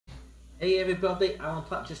Hey everybody, Alan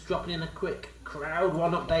Platt just dropping in a quick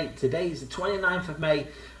CROWD1 update. Today is the 29th of May.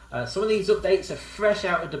 Some of these updates are fresh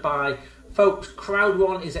out of Dubai. Folks,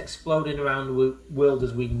 CROWD1 is exploding around the world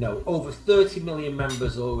as we know. Over 30 million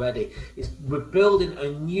members already. We're building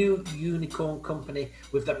a new unicorn company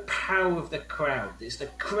with the power of the crowd. It's the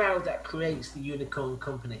crowd that creates the unicorn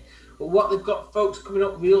company. But what they've got, folks, coming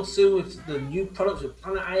up real soon with the new products with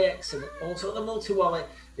Planet IX and also the multi-wallet,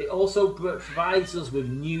 it also provides us with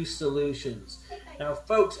new solutions. Now,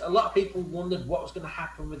 folks, a lot of people wondered what was going to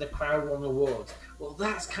happen with the CROWD1 Awards. Well,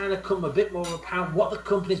 that's kind of come a bit more apparent what the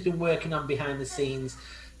company's been working on behind the scenes.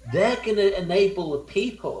 They're going to enable the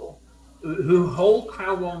people who hold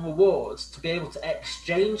CROWD1 Awards to be able to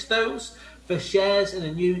exchange those for shares in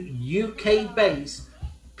a new UK-based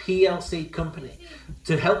PLC company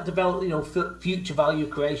to help develop, future value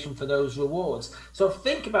creation for those rewards. So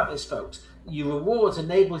think about this, folks. Your rewards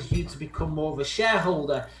enables you to become more of a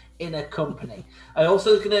shareholder in a company. And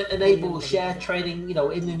also going to enable share trading,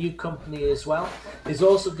 in the new company as well. There's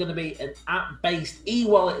also going to be an app-based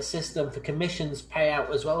e-wallet system for commissions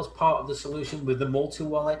payout as well as part of the solution with the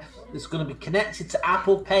multi-wallet. It's going to be connected to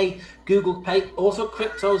Apple Pay, Google Pay. Also,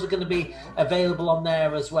 cryptos are going to be available on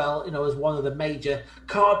there as well, as one of the major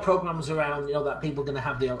card programs around, that people are going to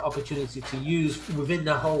have the opportunity to use within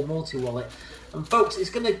the whole multi-wallet. And folks, it's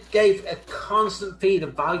going to give a constant feed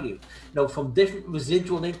of value, from different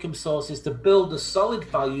residual income sources to build a solid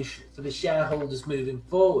value for the shareholders moving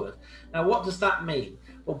forward. Now, what does that mean?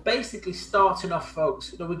 Well, basically, starting off,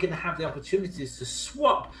 folks, we're going to have the opportunities to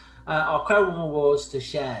swap our CROWD1 Awards to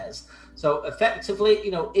shares. So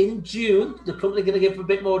effectively, in June, the company going to give a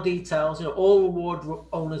bit more details. All reward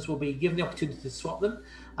owners will be given the opportunity to swap them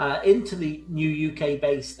into the new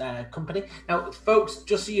UK-based company. Now, folks,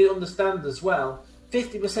 just so you understand as well,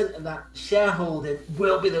 50% of that shareholding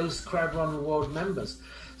will be those CROWD1 Award members.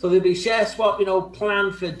 So there'll be share swap,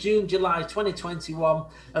 planned for June, July 2021,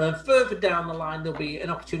 and then further down the line there'll be an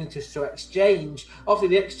opportunity to exchange.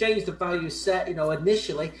 Obviously, the exchange, the value is set,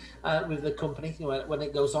 initially with the company, when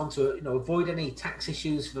it goes on to, avoid any tax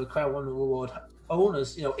issues for the CROWD1 Award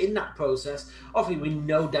owners, in that process. Obviously, we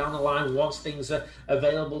know down the line once things are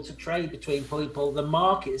available to trade between people, the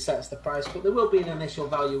market sets the price, but there will be an initial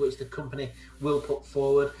value which the company will put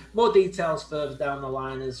forward. More details further down the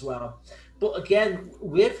line as well. But again,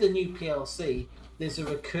 with the new PLC, there's a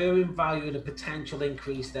recurring value and a potential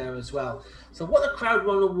increase there as well. So what the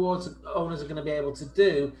CROWD1 Awards owners are going to be able to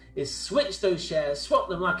do is switch those shares, swap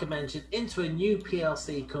them, like I mentioned, into a new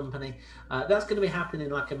PLC company. That's going to be happening,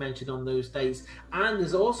 like I mentioned, on those dates. And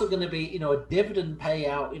there's also going to be, a dividend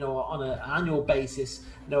payout, on an annual basis.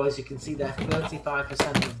 As you can see there,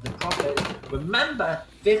 35% of the profit. Remember,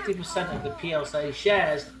 50% of the PLC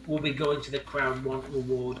shares will be going to the CROWD1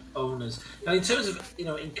 Award owners. Now, in terms of,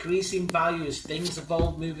 increasing value as things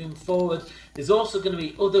evolve moving forward, there's also going to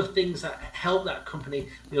be other things that help that company,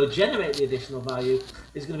 generate the additional value.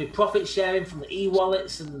 There's going to be profit sharing from the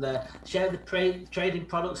e-wallets and share the trading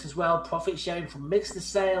products as well. Profit sharing from Mixed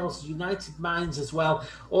Sales, United Minds as well.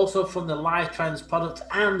 Also from the Live Trends product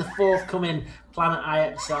and the forthcoming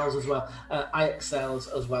Planet IX sales as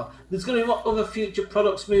well. There's going to be other future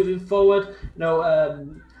products moving forward.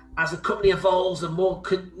 As the company evolves and more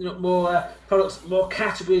products, more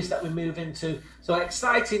categories that we move into. So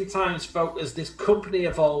exciting times, folks, as this company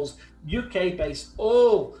evolves. UK-based,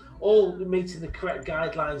 all meeting the correct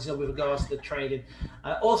guidelines with regards to the trading.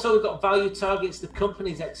 Also, we've got value targets. The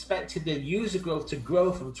company's expected the user growth to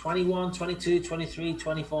grow from 21, 22, 23,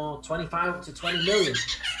 24, 25 up to 20 million.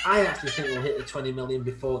 I actually think we'll hit the 20 million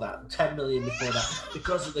before that, 10 million before that,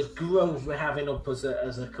 because of the growth we're having up as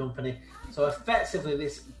a company. So effectively,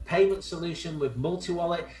 this payment solution with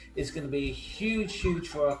multi-wallet is going to be huge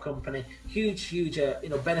for our company. Huge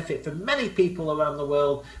benefit for many people around the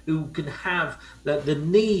world who can have the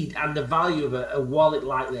need and the value of a wallet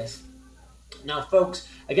like this. Now, folks,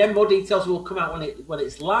 again, more details will come out when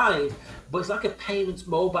it's live, but it's like a payments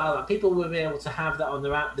mobile app. People will be able to have that on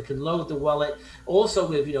their app. They can load the wallet. Also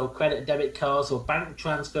with, credit and debit cards or bank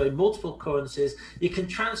transfer in multiple currencies. You can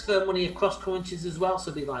transfer money across currencies as well.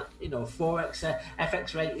 So be like, Forex,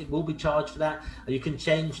 FX rate, it will be charged for that. You can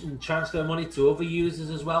change and transfer money to other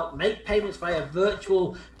users as well. Make payments via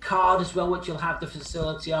virtual card as well, which you'll have the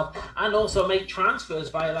facility of. And also make transfers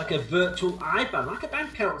via like a virtual IBAN, like a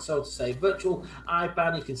bank account, so to say. Virtual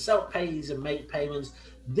IBAN, you can self-pays and make payments.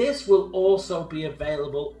 This will also be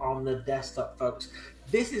available on the desktop, folks.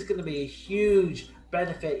 This is going to be a huge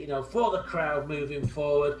benefit, for the crowd moving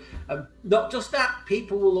forward. Not just that,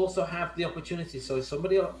 people will also have the opportunity. So if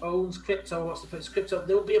somebody owns crypto, wants to put crypto,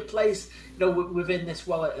 there will be a place, within this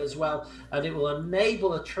wallet as well, and it will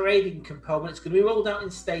enable a trading component. It's going to be rolled out in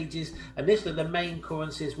stages. Initially, the main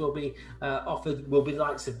currencies will be offered, will be the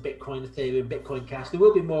likes of Bitcoin, Ethereum, Bitcoin Cash. There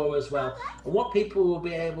will be more as well. And what people will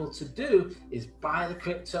be able to do is buy the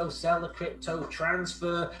crypto, sell the crypto,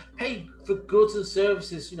 transfer, pay for goods and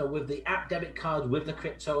services, with the app debit card, with the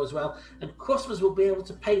crypto as well. And customers will be able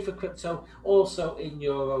to pay for crypto also in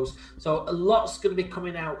euros. So a lot's going to be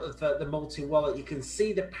coming out of the multi-wallet. You can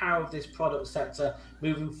see the power of this product sector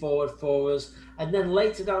moving forward for us. And then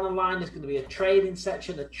later down the line, there's going to be a trading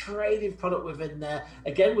section, a trading product within there,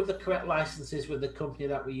 again with the correct licenses with the company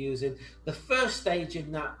that we're using. The first stage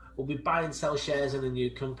in that will be buy and sell shares in a new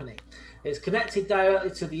company. It's connected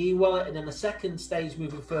directly to the e-wallet, and then the second stage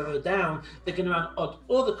moving further down, they're going to run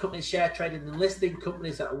other companies share trading and listing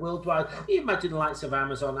companies that are worldwide. You imagine the likes of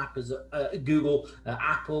Amazon, Google,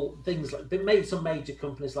 Apple, things like, they made some major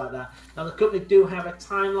companies like that. Now the company do have a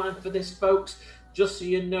timeline for this, folks. Just so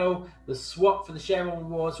you know, the swap for the share on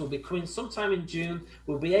rewards will be coming sometime in June.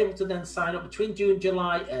 We'll be able to then sign up between June and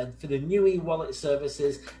July for the new e-wallet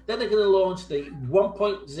services. Then they're going to launch the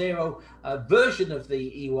 1.0 version of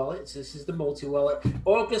the e-wallet. So this is the multi-wallet.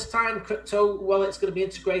 August time, crypto wallet's going to be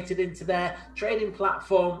integrated into their trading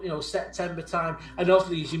platform, September time. And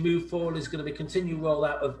obviously, as you move forward, there's going to be continued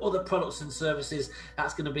rollout of other products and services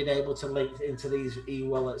that's going to be able to link into these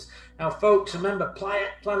e-wallets. Now, folks, remember,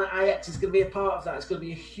 Planet IX is going to be a part of that. It's going to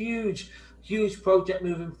be a huge project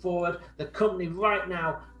moving forward. The company right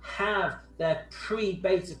now have their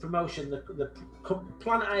pre-beta promotion. The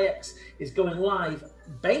Planet IX is going live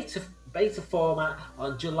beta format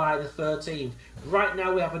on July the 13th. Right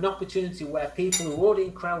now we have an opportunity where people who are already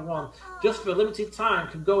in CROWD1 just for a limited time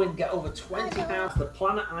can go and get over 20,000 the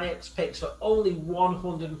Planet IX picks for only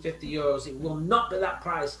 €150. It will not be that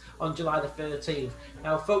price on July the 13th.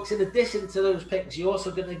 Now folks, in addition to those picks, you're also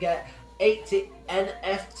going to get 80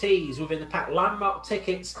 NFTs within the pack, landmark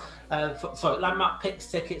tickets, landmark picks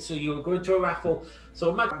tickets. So you're going to a raffle.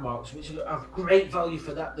 So landmarks, which have great value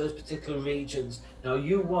for those particular regions. Now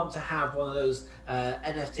you want to have one of those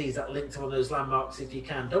NFTs that link to one of those landmarks if you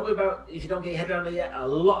can. Don't worry about if you don't get your head around it yet. A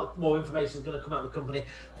lot more information is going to come out of the company,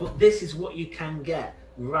 but this is what you can get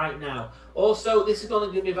right now. Also, this is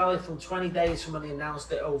going to be valid from 20 days from when they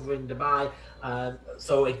announced it over in Dubai.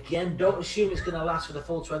 So again, don't assume it's going to last for the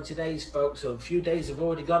full 20 days, folks. So a few days have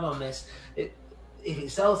already gone on this. If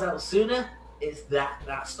it sells out sooner, it's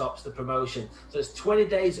that stops the promotion. So it's 20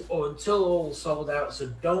 days or until all sold out.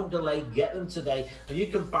 So don't delay, get them today, and you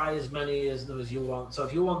can buy as many as you want. So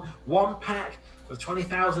if you want one pack of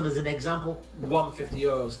 20,000 as an example,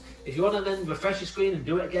 €150. If you want to then refresh your screen and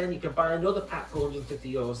do it again, you can buy another pack for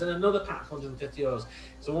 €150, then another pack for €150.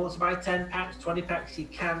 So once you buy 10 packs, 20 packs, you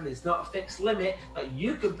can. It's not a fixed limit, but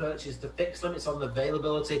you can purchase the fixed limits on the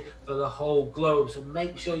availability for the whole globe. So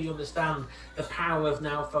make sure you understand the power of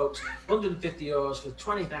now, folks. €150 for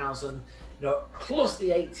 20,000. Plus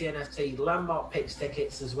the 80 NFT landmark picks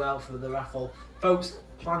tickets as well for the raffle. Folks,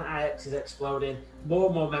 Planet IX is exploding. More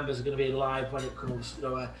and more members are going to be live when it comes,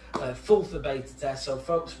 full for beta test. So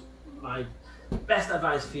folks, my best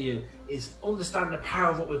advice for you is understand the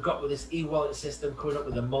power of what we've got with this e-wallet system coming up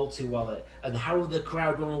with the multi-wallet, and how the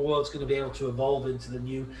CROWD1 Award's going to be able to evolve into the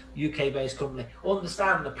new UK-based company.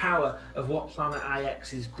 Understand the power of what Planet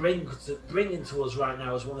IX is bringing to us right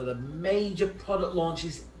now as one of the major product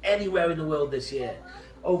launches anywhere in the world this year.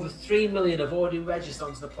 Over 3 million have already registered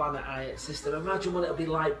onto the Planet IX system. Imagine what it'll be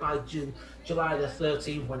like by July the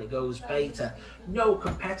 13th when it goes beta. No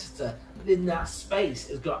competitor in that space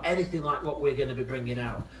has got anything like what we're going to be bringing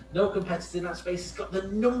out. No competitor in that space has got the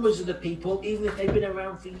numbers of the people, even if they've been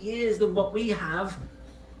around for years, than what we have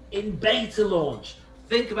in beta launch.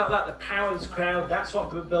 Think about that, the power of this crowd. That's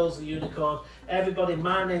what builds the unicorn. Everybody,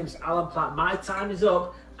 my name's Alan Platt. My time is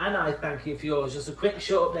up, and I thank you for yours. Just a quick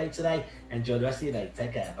short update today. Enjoy the rest of your day.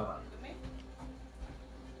 Take care. Bye-bye.